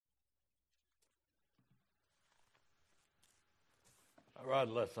right,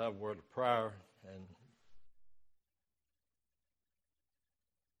 let's have a word of prayer. And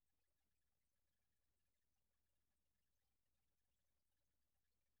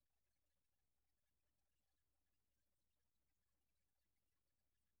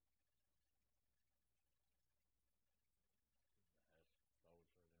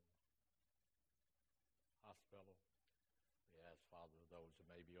hospital, we ask, Father, those who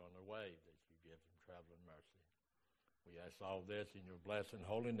may be on their way, that you give them traveling mercy. We ask all this in your blessed and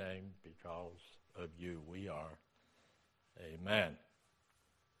holy name, because of you we are. Amen.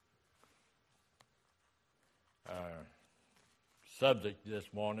 Our subject this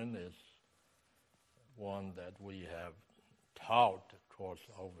morning is one that we have taught, of course,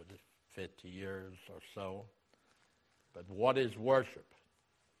 over the 50 years or so. But what is worship?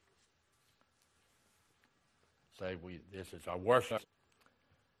 This is our worship.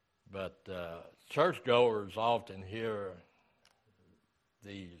 But churchgoers often hear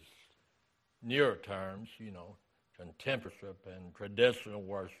these newer terms, contemporary and traditional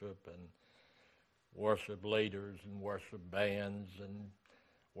worship, and worship leaders and worship bands and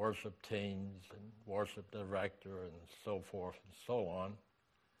worship teams and worship director and so forth and so on.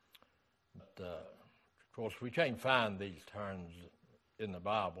 But, of course, we can't find these terms in the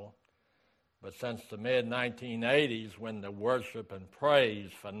Bible. But since the mid-1980s, when the worship and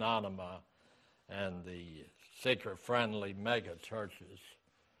praise phenomena and the seeker-friendly mega churches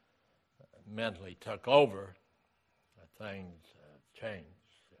mentally took over, things changed.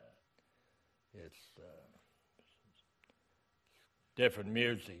 Different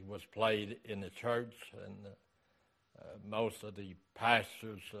music was played in the church, and most of the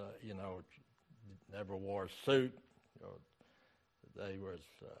pastors, never wore a suit. They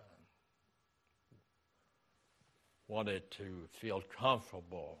wanted to feel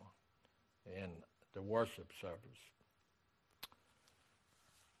comfortable in the worship service.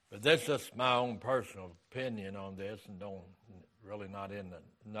 But this is just my own personal opinion on this, and really not in the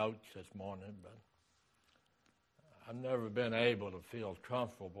notes this morning, but I've never been able to feel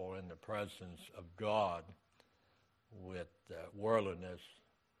comfortable in the presence of God with worldliness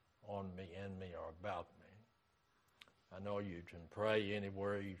on me, in me, or about me. I know you can pray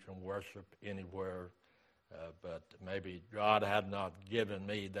anywhere, you can worship anywhere, but maybe God had not given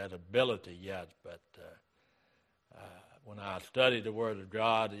me that ability yet. But when I studied the Word of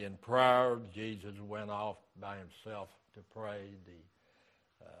God in prayer, Jesus went off by himself to pray.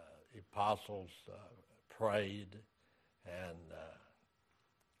 The apostles prayed. And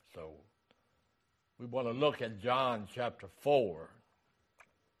so we want to look at John chapter 4.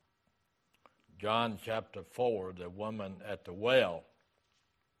 John chapter 4, the woman at the well.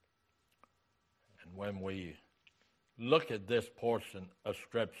 And when we look at this portion of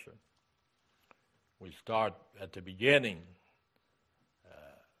Scripture, we start at the beginning.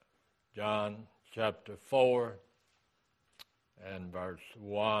 John chapter 4 and verse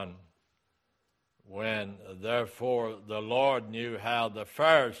 1. When, therefore, the Lord knew how the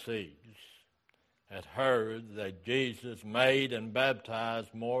Pharisees had heard that Jesus made and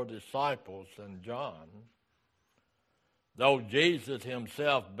baptized more disciples than John, though Jesus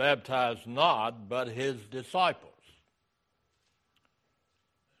himself baptized not, but his disciples,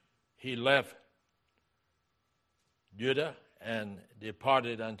 he left Judah and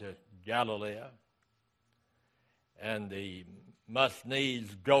departed unto Galilee, and he must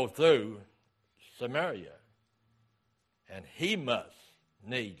needs go through Samaria, and he must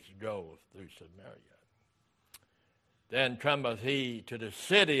needs go through Samaria. Then cometh he to the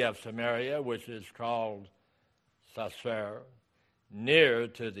city of Samaria, which is called Sychar, near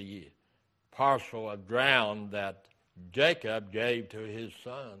to the parcel of ground that Jacob gave to his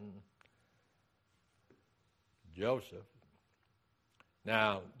son Joseph.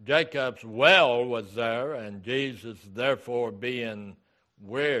 Now Jacob's well was there, and Jesus, therefore, being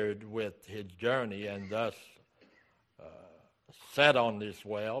wearied with his journey, and thus sat on this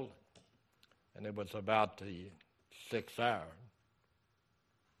well, and it was about the 6th hour.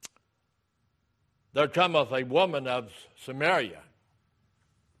 There cometh a woman of Samaria,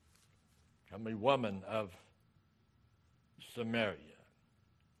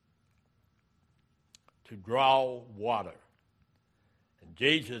 to draw water. And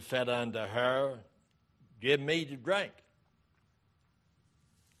Jesus said unto her, Give me to drink.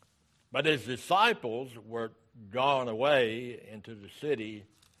 But his disciples were gone away into the city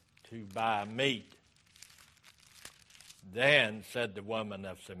to buy meat. Then said the woman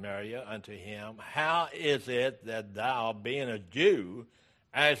of Samaria unto him, How is it that thou, being a Jew,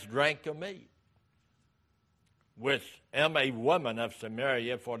 hast drink of me, which am a woman of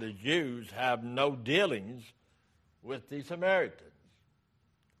Samaria? For the Jews have no dealings with the Samaritans.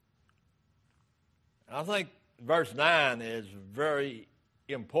 I think verse 9 is very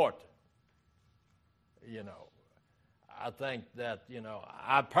important. You know, I think that,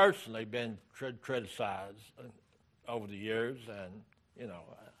 I've personally been criticized over the years, and,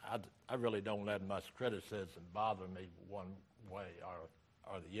 I really don't let much criticism bother me one way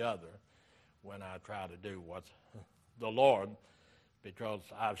or the other when I try to do what's the Lord, because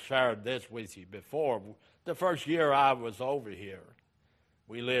I've shared this with you before. The first year I was over here,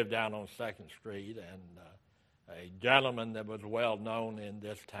 we lived down on 2nd Street, and a gentleman that was well known in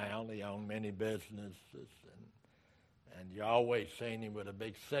this town, he owned many businesses, and you always seen him with a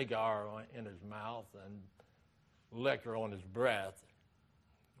big cigar in his mouth and liquor on his breath.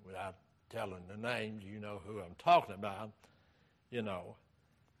 Without telling the names, you know who I'm talking about.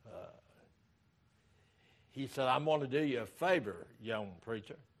 He said, "I'm going to do you a favor, young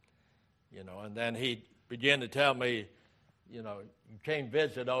preacher." And then he began to tell me, you can't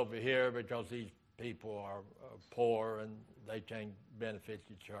visit over here because these people are poor and they can't benefit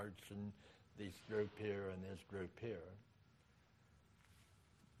the church, and this group here and this group here.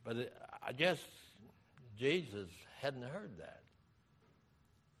 But I guess Jesus hadn't heard that,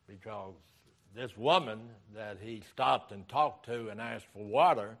 because this woman that he stopped and talked to and asked for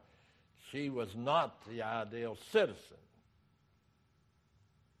water, she was not the ideal citizen,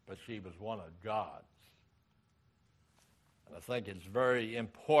 but she was one of God's. And I think it's very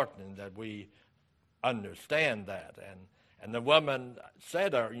important that we understand that. And the woman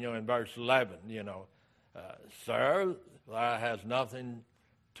said, in verse 11, "Sir, thou hast nothing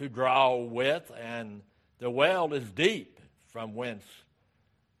to draw with, and the well is deep. From whence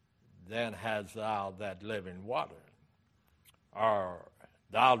then hast thou that living water? Art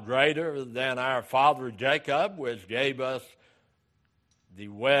thou greater than our father Jacob, which gave us the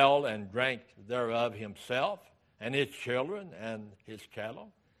well and drank thereof himself, and his children, and his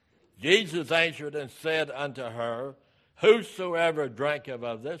cattle?" Jesus answered and said unto her, "Whosoever drinketh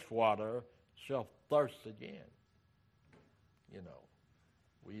of this water shall thirst again."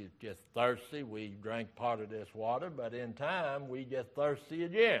 We get thirsty, we drank part of this water, but in time we get thirsty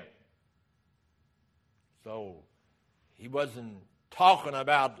again. So he wasn't talking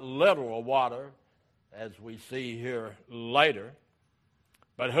about literal water, as we see here later.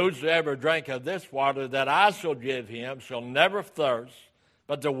 "But whosoever drink of this water that I shall give him shall never thirst,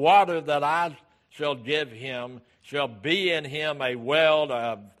 but the water that I shall give him shall be in him a well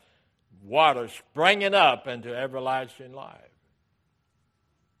of water springing up into everlasting life."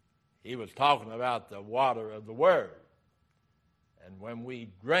 He was talking about the water of the Word. And when we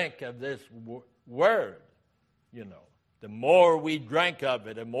drink of this Word, the more we drink of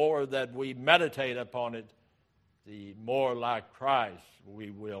it, the more that we meditate upon it, the more like Christ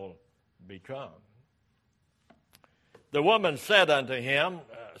we will become. The woman said unto him,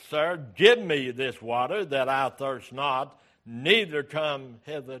 "Sir, give me this water, that I thirst not, neither come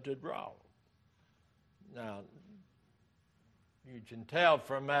hither to draw." Now, you can tell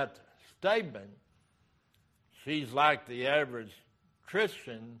from that statement, she's like the average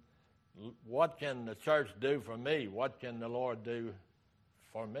Christian. What can the church do for me? What can the Lord do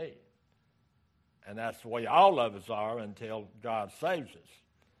for me? And that's the way all of us are until God saves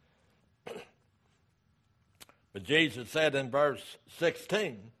us. But Jesus said in verse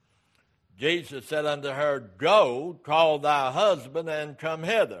 16, Jesus said unto her, "Go, call thy husband, and come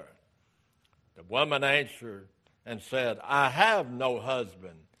hither." The woman answered and said, "I have no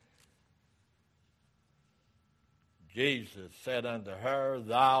husband." Jesus said unto her,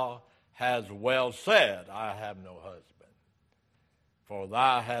 "Thou hast well said, I have no husband. For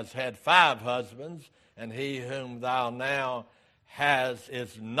thou hast had 5 husbands, and he whom thou now hast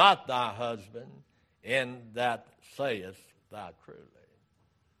is not thy husband, in that sayest thou truly."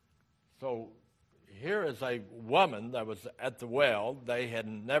 So here is a woman that was at the well. They had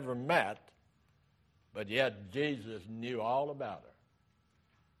never met, but yet Jesus knew all about her.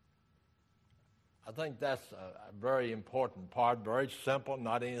 I think that's a very important part, very simple,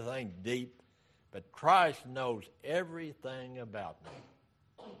 not anything deep. But Christ knows everything about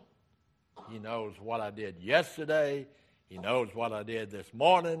me. He knows what I did yesterday. He knows what I did this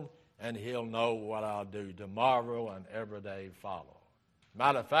morning. And he'll know what I'll do tomorrow and every day follow.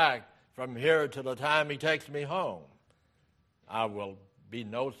 Matter of fact, from here to the time he takes me home, I will be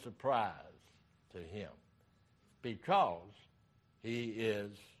no surprise to him, because he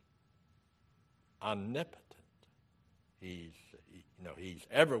is omnipotent. He's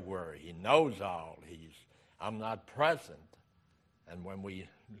everywhere. He knows all. I'm not present. And when we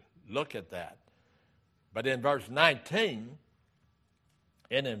look at that, but in verse 19,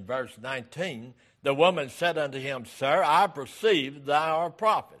 the woman said unto him, "Sir, I perceive thou art a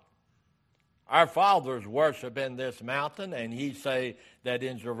prophet. Our fathers worship in this mountain, and ye say that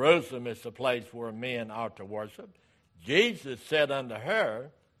in Jerusalem is the place where men ought to worship. Jesus said unto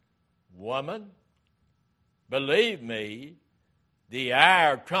her, Woman, believe me, the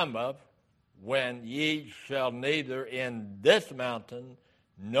hour cometh when ye shall neither in this mountain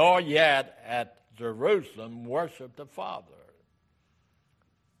nor yet at Jerusalem worship the Father.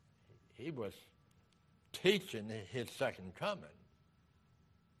 He was teaching his second coming.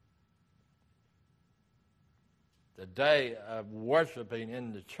 The day of worshiping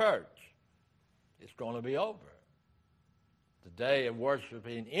in the church is going to be over. The day of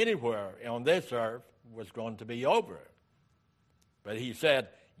worshiping anywhere on this earth was going to be over. But he said,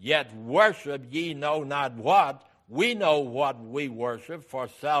 Yet worship ye know not what. We know what we worship, for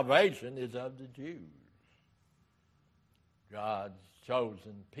salvation is of the Jews. God's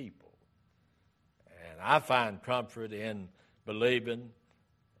chosen people. And I find comfort in believing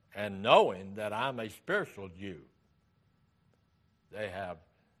and knowing that I'm a spiritual Jew. They have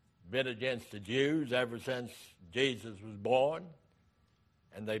been against the Jews ever since Jesus was born,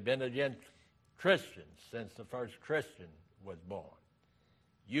 and they've been against Christians since the first Christian was born.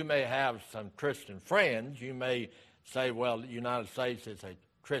 You may have some Christian friends. You may say, well, the United States is a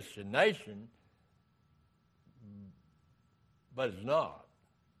Christian nation, but it's not.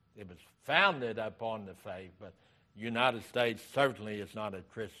 It was founded upon the faith, but the United States certainly is not a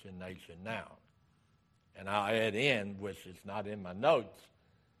Christian nation now. And I'll add in, which is not in my notes,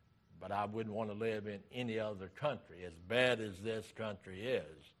 but I wouldn't want to live in any other country. As bad as this country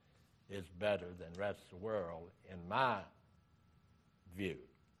is, it's better than the rest of the world, in my view.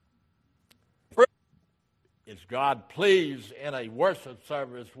 Is God pleased in a worship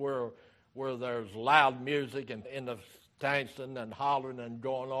service where there's loud music and in the dancing and hollering and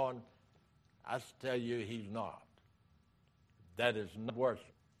going on? I tell you, he's not. That is not worship.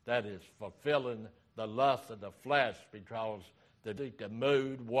 That is fulfilling the lust of the flesh, because the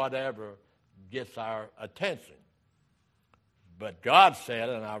mood, whatever, gets our attention. But God said,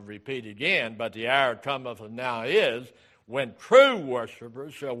 and I'll repeat again, but the hour cometh and now is, when true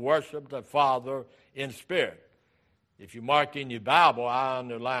worshipers shall worship the Father in spirit. If you mark in your Bible, I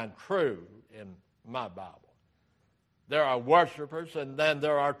underline true in my Bible. There are worshipers, and then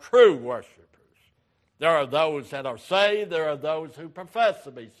there are true worshipers. There are those that are saved. There are those who profess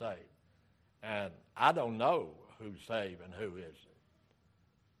to be saved. And I don't know who's saved and who isn't.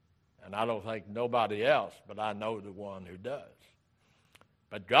 And I don't think nobody else, but I know the one who does.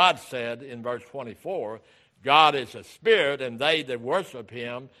 But God said in verse 24, God is a spirit, and they that worship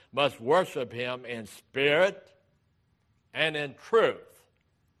him must worship him in spirit and in truth.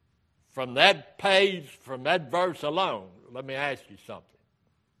 From that page, from that verse alone, let me ask you something.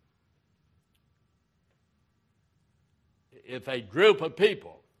 If a group of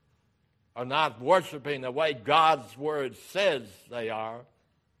people are not worshiping the way God's word says they are,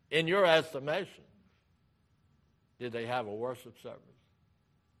 in your estimation, did they have a worship service?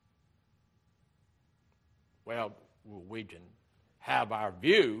 Well, we can have our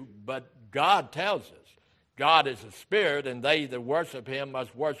view, but God tells us God is a spirit, and they that worship him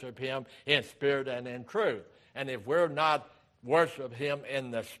must worship him in spirit and in truth. And if we're not worship him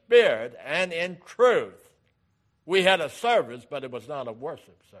in the spirit and in truth, we had a service, but it was not a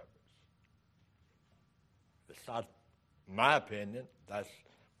worship service. It's not my opinion. That's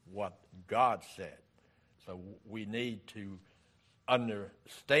what God said. So we need to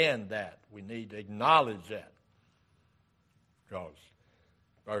understand that. We need to acknowledge that. Because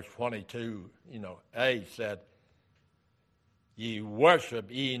verse 22, A said, Ye worship,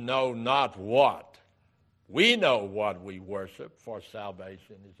 ye know not what. We know what we worship, for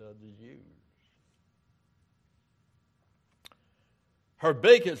salvation is of the Jews. Her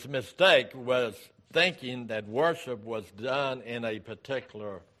biggest mistake was thinking that worship was done in a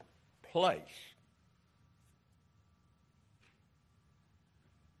particular place.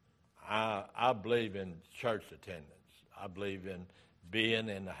 I believe in church attendance. I believe in being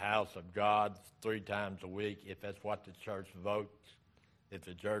in the house of God 3 times a week, if that's what the church votes. If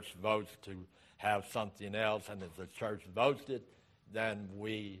the church votes to have something else, and if the church votes it, then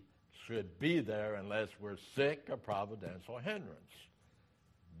we should be there unless we're sick or providential hindrance.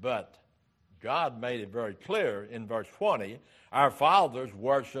 But God made it very clear in verse 20, our fathers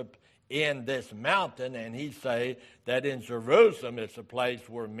worship in this mountain, and he say that in Jerusalem is a place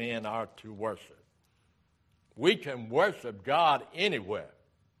where men are to worship. We can worship God anywhere.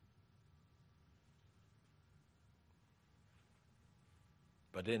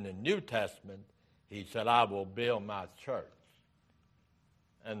 But in the New Testament, he said, I will build my church,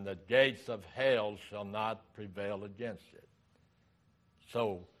 and the gates of hell shall not prevail against it.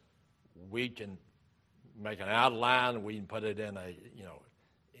 So we can make an outline, we can put it in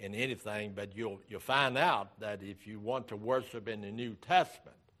in anything, but you'll find out that if you want to worship in the New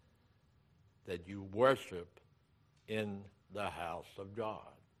Testament, that you worship in the house of God.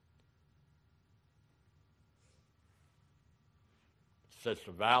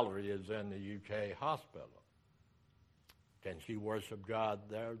 Sister Valerie is in the UK hospital. Can she worship God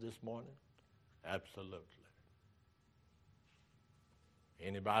there this morning? Absolutely.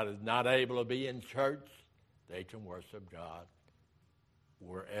 Anybody that's not able to be in church, they can worship God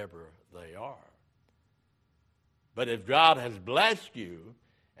wherever they are. But if God has blessed you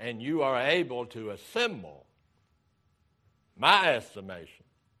and you are able to assemble, my estimation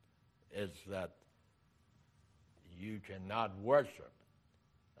is that you cannot worship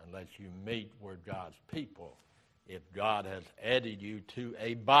unless you meet with God's people. If God has added you to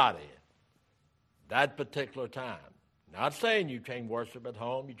a body that particular time. Not saying you can't worship at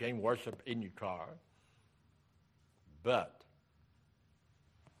home, you can't worship in your car, but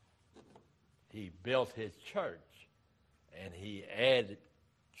he built his church and he added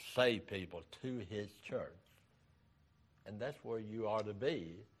saved people to his church. And that's where you ought to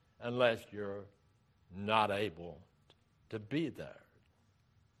be unless you're not able to be there.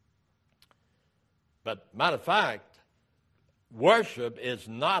 But matter of fact, worship is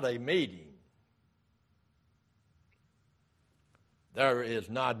not a meeting. There is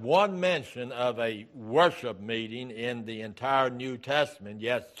not one mention of a worship meeting in the entire New Testament,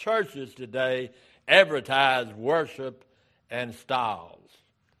 yet churches today advertise worship and styles.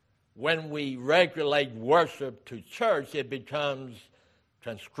 When we regulate worship to church, it becomes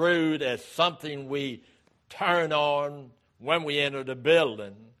construed as something we turn on when we enter the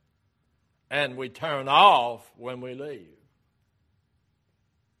building and we turn off when we leave.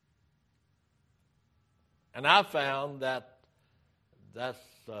 And I found that that's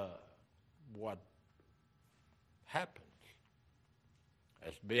what happens.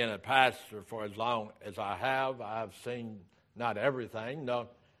 As being a pastor for as long as I have, I've seen not everything, no,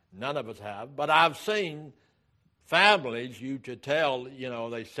 none of us have, but I've seen families you could tell,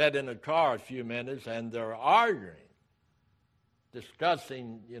 they sit in a car a few minutes and they're arguing,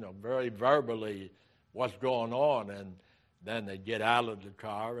 discussing, very verbally what's going on, and then they get out of the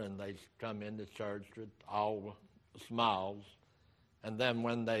car and they come into church with all smiles. And then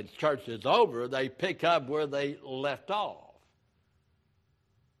when the church is over, they pick up where they left off.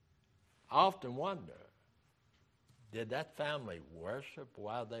 I often wonder, did that family worship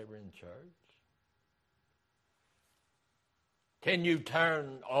while they were in church? Can you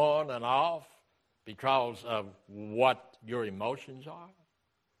turn on and off because of what your emotions are?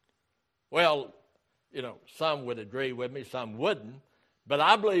 Well, some would agree with me, some wouldn't, but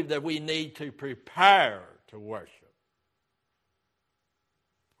I believe that we need to prepare to worship.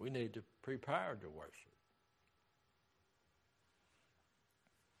 We need to prepare to worship.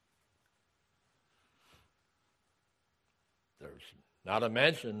 There's not a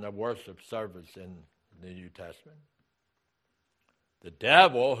mention of worship service in the New Testament. The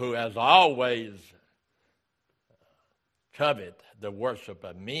devil, who has always coveted the worship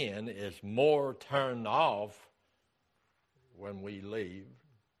of men, is more turned off when we leave.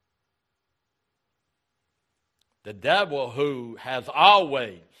 The devil, who has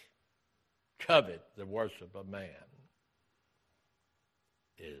always coveted the worship of man,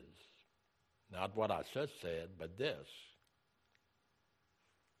 is not what I just said, but this.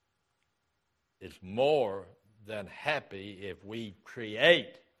 Is more than happy if we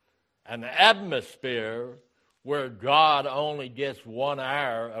create an atmosphere where God only gets 1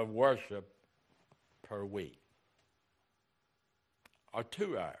 hour of worship per week, or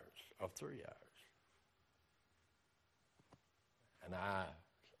 2 hours, or 3 hours. And I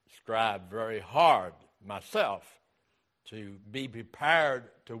strive very hard myself to be prepared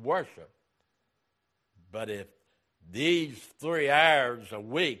to worship. But if these 3 hours a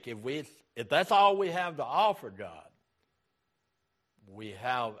week, if that's all we have to offer God, we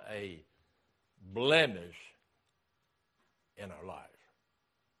have a blemish in our life.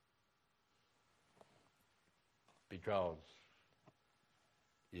 Because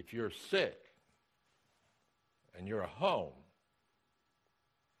if you're sick and you're home,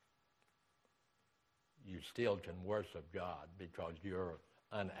 you still can worship God because you're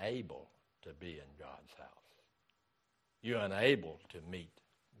unable to be in God's house. You're unable to meet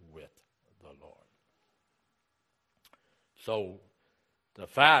with the Lord. So the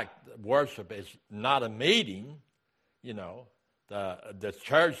fact that worship is not a meeting, the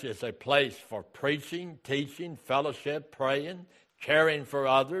church is a place for preaching, teaching, fellowship, praying, caring for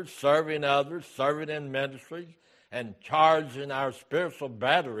others, serving in ministries, and charging our spiritual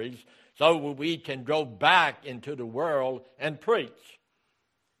batteries so we can go back into the world and preach.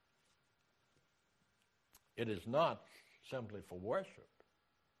 It is not simply for worship.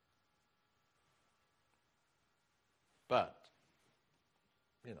 But,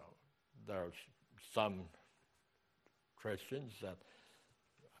 there's some Christians that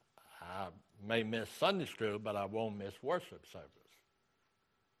I may miss Sunday school, but I won't miss worship service.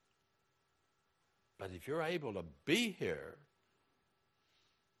 But if you're able to be here,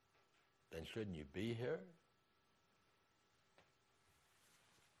 then shouldn't you be here?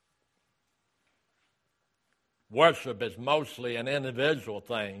 Worship is mostly an individual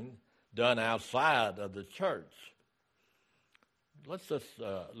thing done outside of the church. Let's just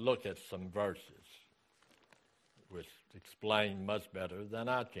look at some verses which explain much better than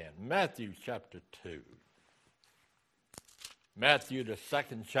I can. Matthew chapter 2. Matthew, the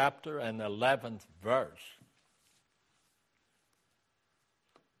 2nd chapter and the 11th verse.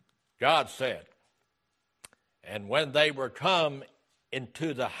 God said, "And when they were come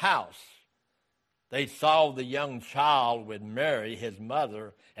into the house, they saw the young child with Mary, his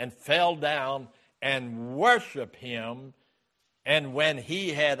mother, and fell down and worshiped him. And when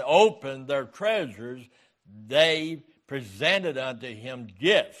he had opened their treasures, they presented unto him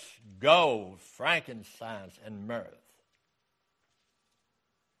gifts, gold, frankincense, and myrrh."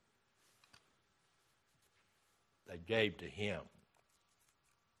 They gave to him.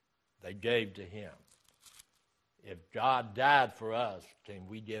 They gave to him. If God died for us, can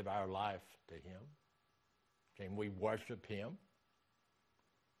we give our life to him? Can we worship him?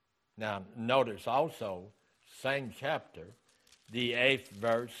 Now, notice also, same chapter, the 8th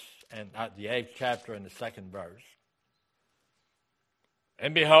verse, and the 8th chapter and the 2nd verse.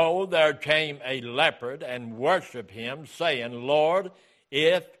 "And behold, there came a leopard and worshipped him, saying, Lord,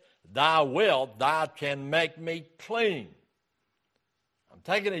 if thou wilt, thou can make me clean." I'm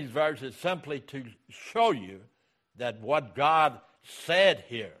taking these verses simply to show you that what God said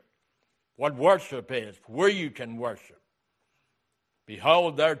here, what worship is, where you can worship.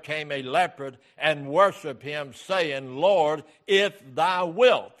 "Behold, there came a leopard and worshipped him, saying, Lord, if thou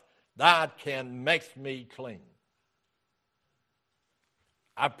wilt, thou can make me clean."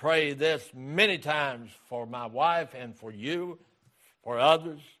 I pray this many times for my wife and for you, for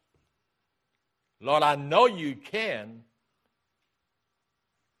others. Lord, I know you can.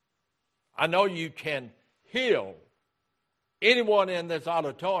 I know you can heal anyone in this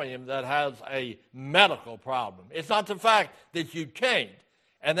auditorium that has a medical problem. It's not the fact that you can't,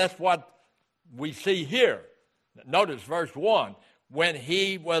 and that's what we see here. Notice verse 1. "When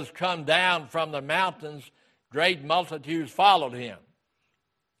he was come down from the mountains, great multitudes followed him."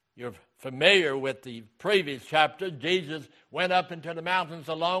 You're familiar with the previous chapter. Jesus went up into the mountains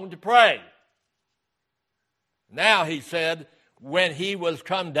alone to pray. Now he said, when he was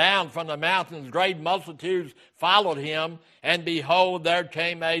come down from the mountains, great multitudes followed him, and behold, there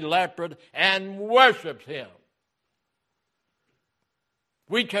came a leopard and worshipped him.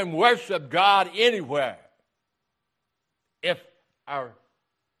 We can worship God anywhere if our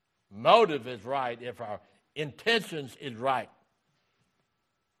motive is right, if our intentions is right.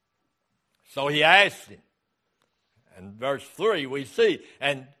 So he asked him. And verse 3 we see,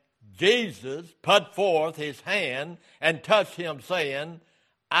 "And Jesus put forth his hand and touched him, saying,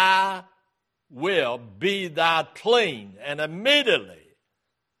 I will be thou clean. And immediately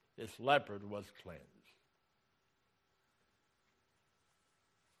this leopard was cleansed."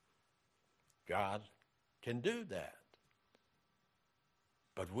 God can do that.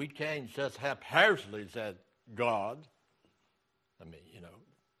 But we can't just haphazardly say, God,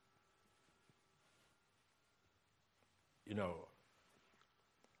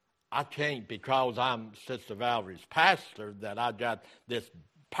 I can't, because I'm Sister Valerie's pastor, that I got this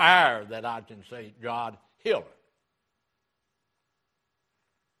power that I can say, God, heal her.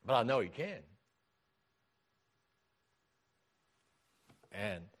 But I know he can.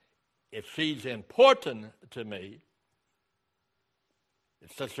 And if she's important to me,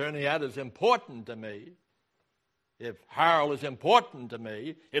 if Sister Ernietta is important to me, if Harold is important to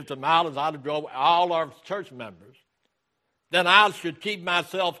me, if the Milers ought to go, all our church members, then I should keep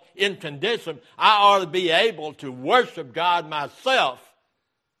myself in condition. I ought to be able to worship God myself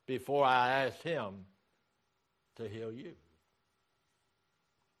before I ask him to heal you.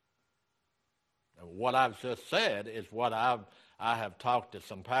 And what I've just said is what I have talked to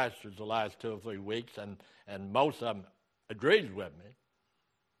some pastors the last 2 or 3 weeks, and most of them agrees with me.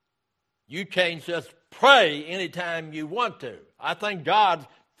 You can't just pray anytime you want to. I thank God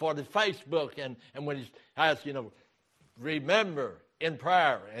for the Facebook and when he has, remember in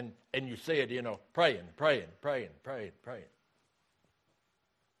prayer, and you see it, praying.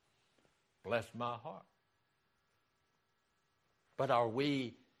 bless my heart. But are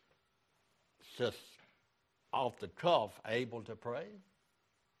we just off the cuff able to pray?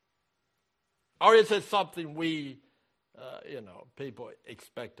 Or is it something we, people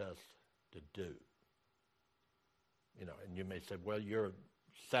expect us to do? And you may say, well, you're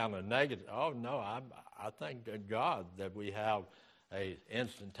sounding negative. Oh, no, I thank God that we have a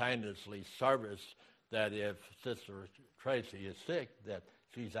instantaneously service that if Sister Tracy is sick, that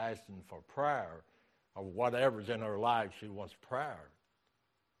she's asking for prayer or whatever's in her life, she wants prayer.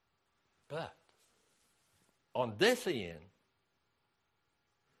 But on this end,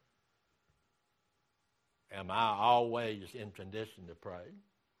 am I always in condition to pray?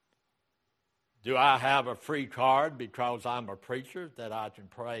 Do I have a free card because I'm a preacher that I can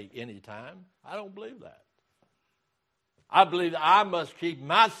pray anytime? I don't believe that. I believe that I must keep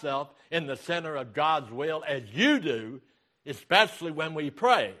myself in the center of God's will as you do, especially when we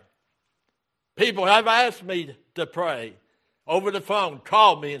pray. People have asked me to pray over the phone,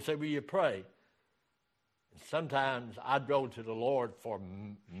 called me and said, will you pray? And sometimes I go to the Lord for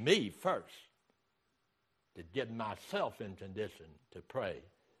me first, to get myself in condition to pray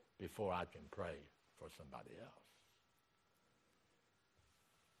before I can pray for somebody else.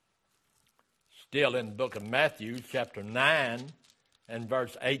 Still in the book of Matthew, chapter 9 and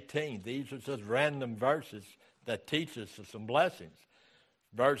verse 18. These are just random verses that teach us some blessings.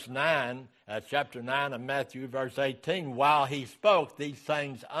 Verse 9, chapter 9 of Matthew, verse 18. While he spoke these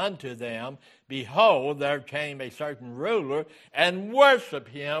things unto them, behold, there came a certain ruler and worshiped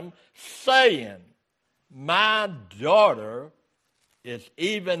him, saying, my daughter is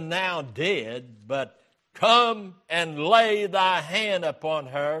even now dead, but come and lay thy hand upon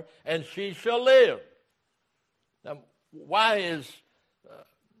her, and she shall live. Now, why is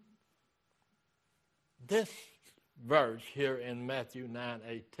this verse here in Matthew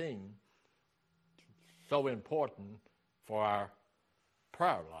 9:18 so important for our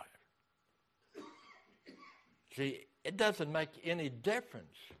prayer life? See, it doesn't make any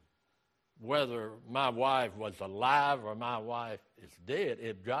difference whether my wife was alive or my wife is dead.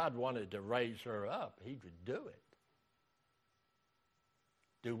 If God wanted to raise her up, he could do it.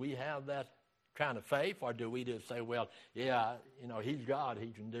 Do we have that kind of faith, or do we just say, well, yeah, he's God,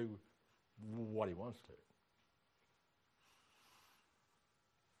 he can do what he wants to?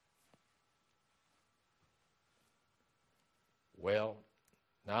 Well,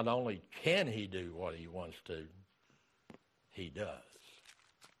 not only can he do what he wants to, he does.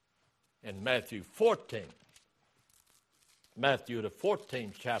 In Matthew 14, Matthew the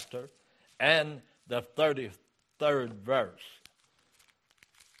 14th chapter and the 33rd verse.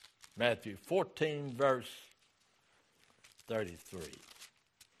 Matthew 14, verse 33.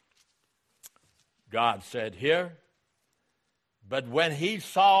 God said here, but when he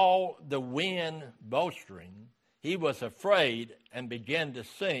saw the wind boastering, he was afraid and began to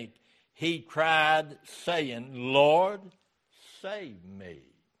sink. He cried, saying, Lord, save me.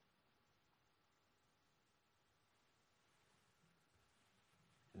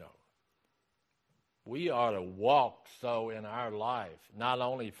 We ought to walk so in our life, not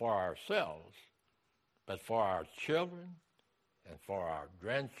only for ourselves, but for our children and for our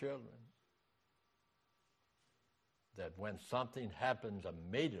grandchildren, that when something happens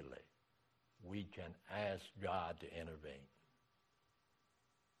immediately, we can ask God to intervene.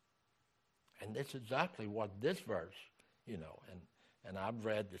 And that's exactly what this verse, and I've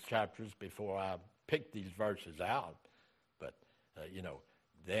read the chapters before I picked these verses out, but,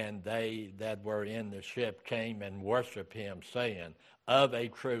 then they that were in the ship came and worshiped him, saying, of a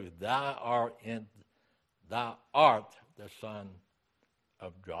truth, thou art the Son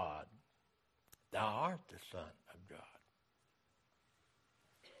of God. Thou art the Son of God.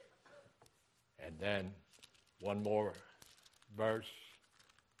 And then one more verse,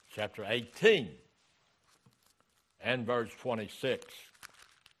 chapter 18 and verse 26.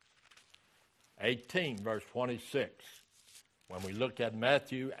 18, verse 26. When we look at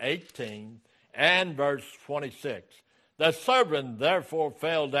Matthew 18 and verse 26, the servant therefore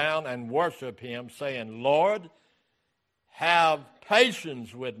fell down and worshiped him, saying, Lord, have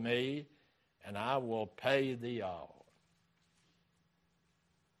patience with me, and I will pay thee all.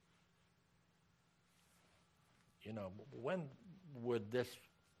 When would this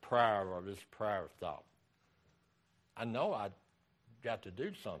prayer or this prayer thought? I know I've got to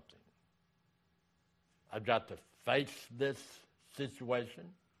do something. I've got to face this situation.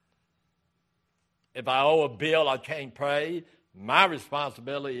 If I owe a bill, I can't pray. My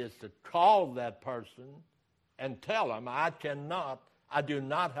responsibility is to call that person and tell them I do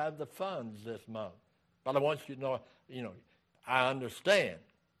not have the funds this month. But I want you to know, I understand.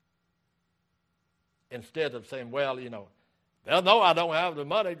 instead of saying, well, they'll know I don't have the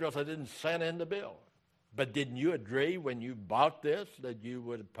money because I didn't send in the bill. But didn't you agree when you bought this that you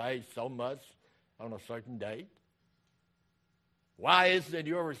would pay so much on a certain date? Why isn't it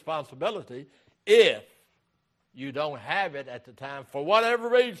your responsibility if you don't have it at the time for whatever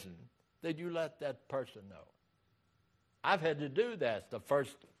reason that you let that person know? I've had to do that the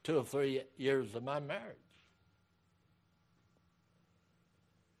first 2 or 3 years of my marriage.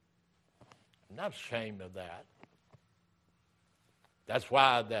 I'm not ashamed of that. That's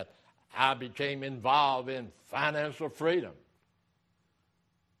why that I became involved in financial freedom.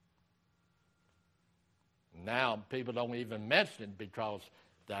 Now people don't even mention it because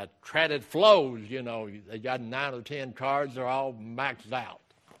the credit flows, they got 9 or 10 cards, they're all maxed out.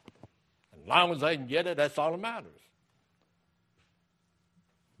 As long as they can get it, that's all that matters.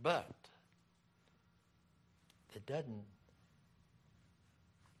 But it doesn't,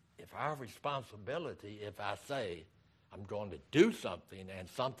 if our responsibility, if I say I'm going to do something and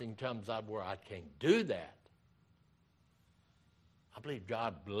something comes up where I can't do that, I believe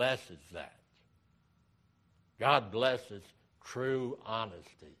God blesses that. God blesses true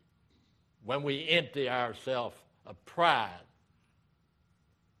honesty. When we empty ourselves of pride,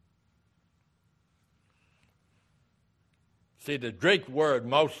 see, the Greek word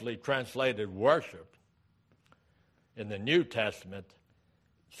mostly translated worship in the New Testament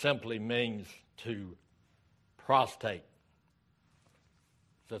simply means to prostrate.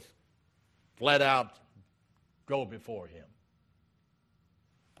 Just flat out go before him.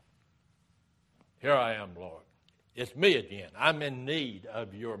 Here I am, Lord. It's me again. I'm in need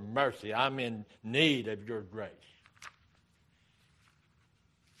of your mercy. I'm in need of your grace.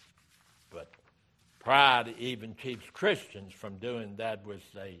 But pride even keeps Christians from doing that which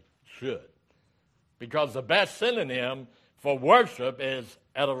they should. Because the best synonym for worship is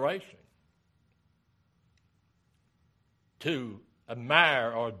adoration. To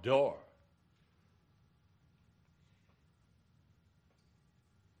admire or adore.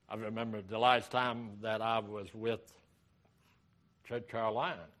 I remember the last time that I was with Church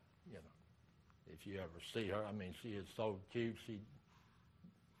Caroline, if you ever see her, she is so cute, she'd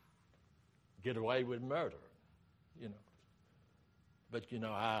get away with murder, But,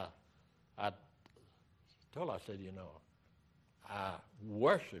 I told her, I said, I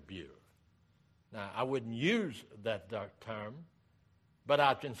worship you. Now, I wouldn't use that term, but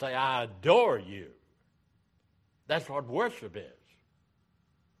I can say I adore you. That's what worship is.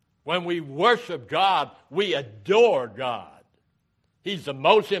 When we worship God, we adore God. He's the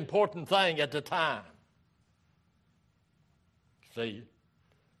most important thing at the time. See?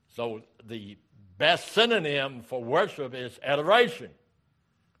 So the best synonym for worship is adoration.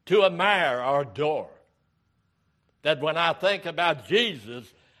 To admire or adore. That when I think about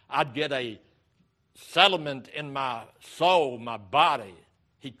Jesus, I'd get a settlement in my soul, my body.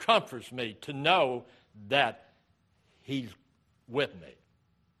 He comforts me to know that he's with me.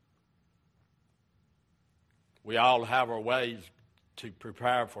 We all have our ways to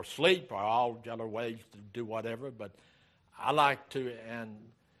prepare for sleep, or all got our ways to do whatever, but I like to, and,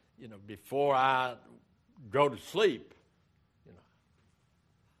 before I go to sleep,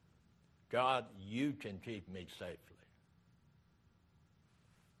 God, you can keep me safely.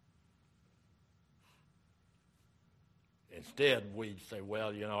 Instead, we say,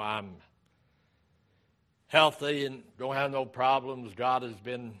 well, I'm healthy and don't have no problems. God has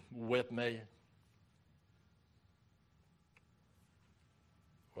been with me.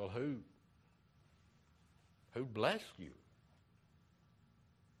 Well, who blessed you?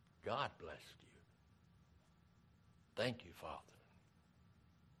 God blessed you. Thank you, Father.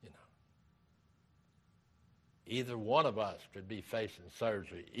 Either one of us could be facing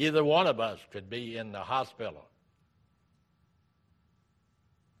surgery. Either one of us could be in the hospital.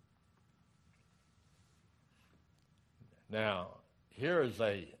 Now, here is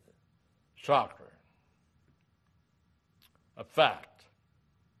a shocker, a fact.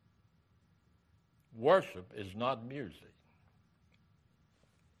 Worship is not music.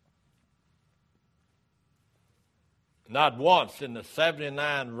 Not once in the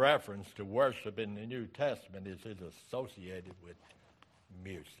 79 reference to worship in the New Testament is it associated with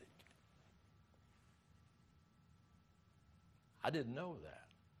music. I didn't know that.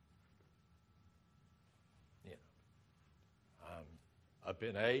 I'm up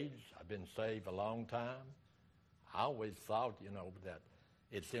in age. I've been saved a long time. I always thought, that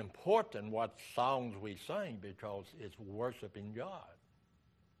it's important what songs we sing because it's worshiping God.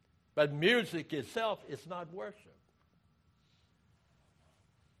 But music itself is not worship.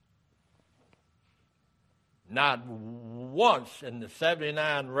 Not once in the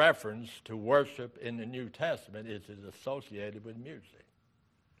 79 reference to worship in the New Testament is it associated with music.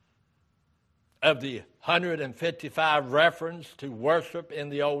 Of the 155 reference to worship in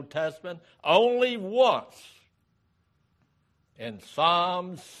the Old Testament, only once in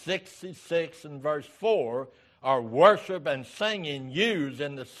Psalm 66 and verse 4 are worship and singing used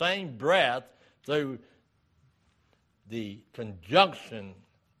in the same breath through the conjunction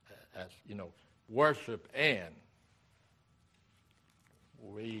as, worship and.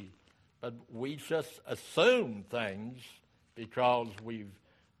 But we just assume things because we've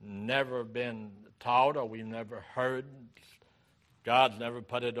never been taught or we've never heard. God's never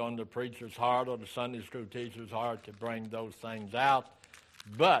put it on the preacher's heart or the Sunday school teacher's heart to bring those things out.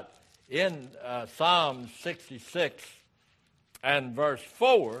 But in Psalm 66 and verse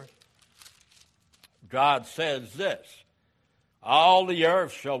 4, God says this, all the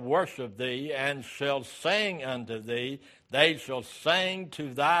earth shall worship thee and shall sing unto thee. They shall sing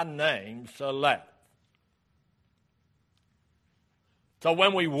to thy name, Select. So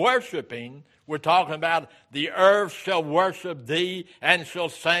when we worshiping, we're talking about the earth shall worship thee and shall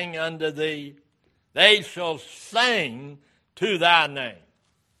sing unto thee. They shall sing to thy name.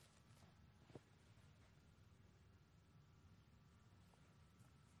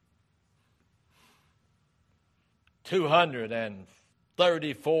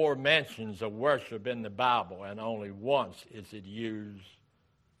 "234 mentions of worship in the Bible, and only once is it used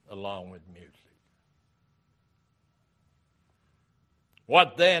along with music.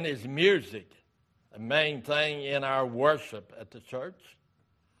 What then is music? The main thing in our worship at the church?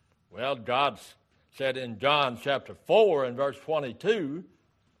 Well, God said in John chapter 4 and verse 22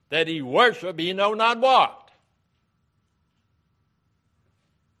 that he worship ye know not what.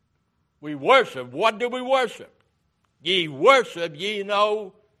 We worship. What do we worship? Ye worship, ye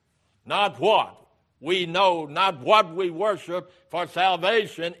know not what. We know not what we worship, for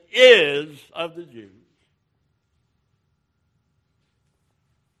salvation is of the Jews.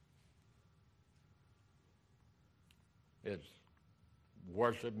 It's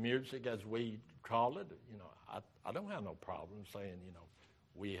worship music, as we call it. I don't have no problem saying,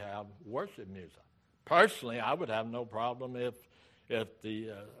 we have worship music. Personally, I would have no problem if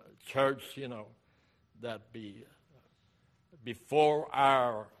the church, that be before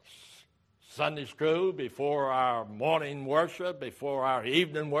our Sunday school, before our morning worship, before our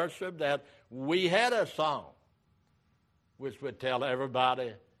evening worship, that we had a song which would tell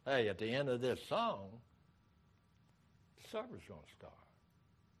everybody, hey, at the end of this song, the service is going to start.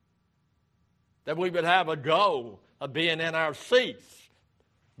 That we would have a goal of being in our seats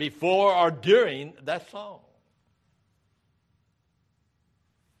before or during that song.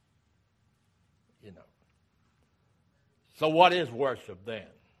 So what is worship then?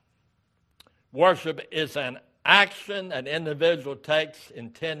 Worship is an action an individual takes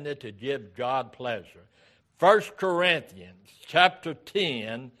intended to give God pleasure. 1 Corinthians chapter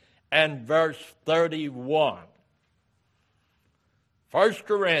 10 and verse 31. 1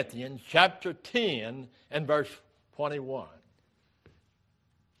 Corinthians chapter 10 and verse 21.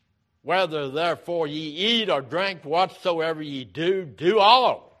 Whether therefore ye eat or drink whatsoever ye do, do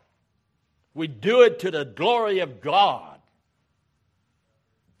all. We do it to the glory of God.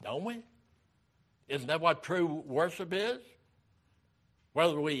 Don't we? Isn't that what true worship is?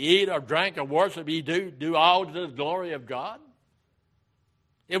 Whether we eat or drink or worship, ye do all to the glory of God.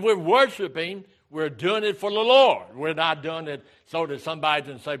 If we're worshiping, we're doing it for the Lord. We're not doing it so that somebody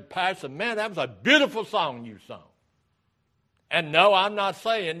can say, Pastor, man, that was a beautiful song you sung. And no, I'm not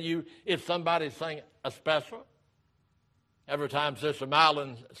saying if somebody sings a special. Every time Sister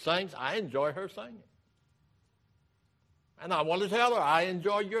Marlin sings, I enjoy her singing. And I want to tell her, I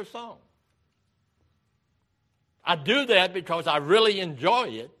enjoy your song. I do that because I really enjoy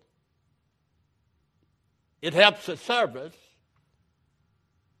it. It helps the service.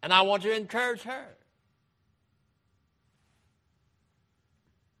 And I want to encourage her.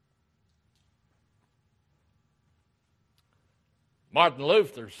 Martin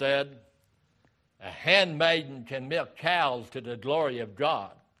Luther said, a handmaiden can milk cows to the glory of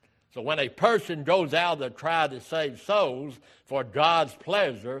God. So when a person goes out to try to save souls for God's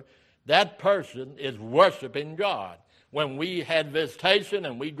pleasure, that person is worshiping God. When we had visitation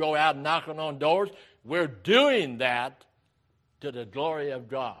and we go out knocking on doors, we're doing that to the glory of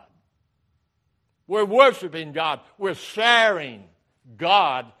God. We're worshiping God. We're sharing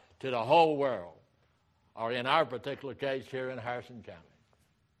God to the whole world, or in our particular case here in Harrison County.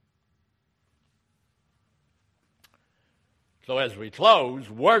 So as we close,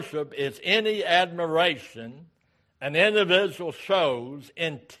 worship is any admiration an individual shows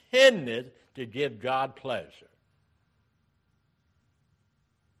intended to give God pleasure.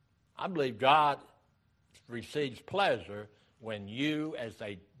 I believe God receives pleasure when you, as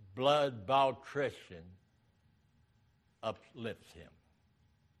a blood-bought Christian, uplifts him.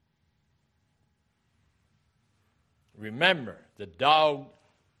 Remember, the dog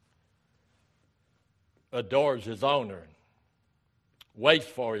adores his owner, waits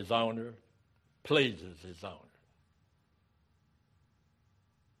for his owner, pleases his owner.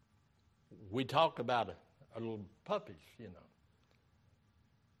 We talk about a little puppies, you know.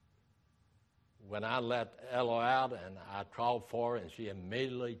 When I let Ella out and I call for her and she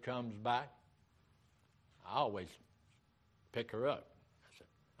immediately comes back, I always pick her up. I said,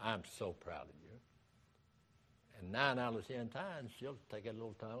 I'm so proud of you. And 9 out of 10 times, she'll take a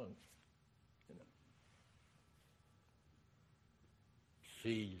little tongue and, you know.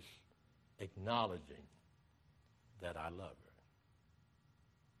 She's acknowledging that I love her.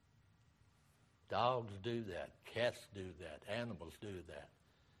 Dogs do that. Cats do that. Animals do that.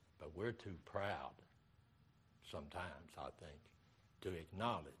 But we're too proud sometimes, I think, to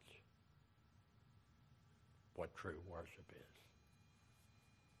acknowledge what true worship is.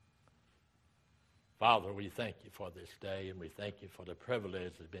 Father, we thank you for this day, and we thank you for the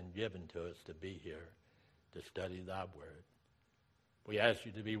privilege that's been given to us to be here to study thy word. We ask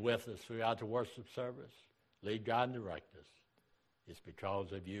you to be with us throughout the worship service. Lead, guide, and direct us. It's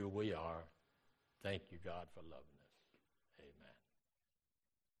because of you we are. Thank you, God, for loving us. Amen.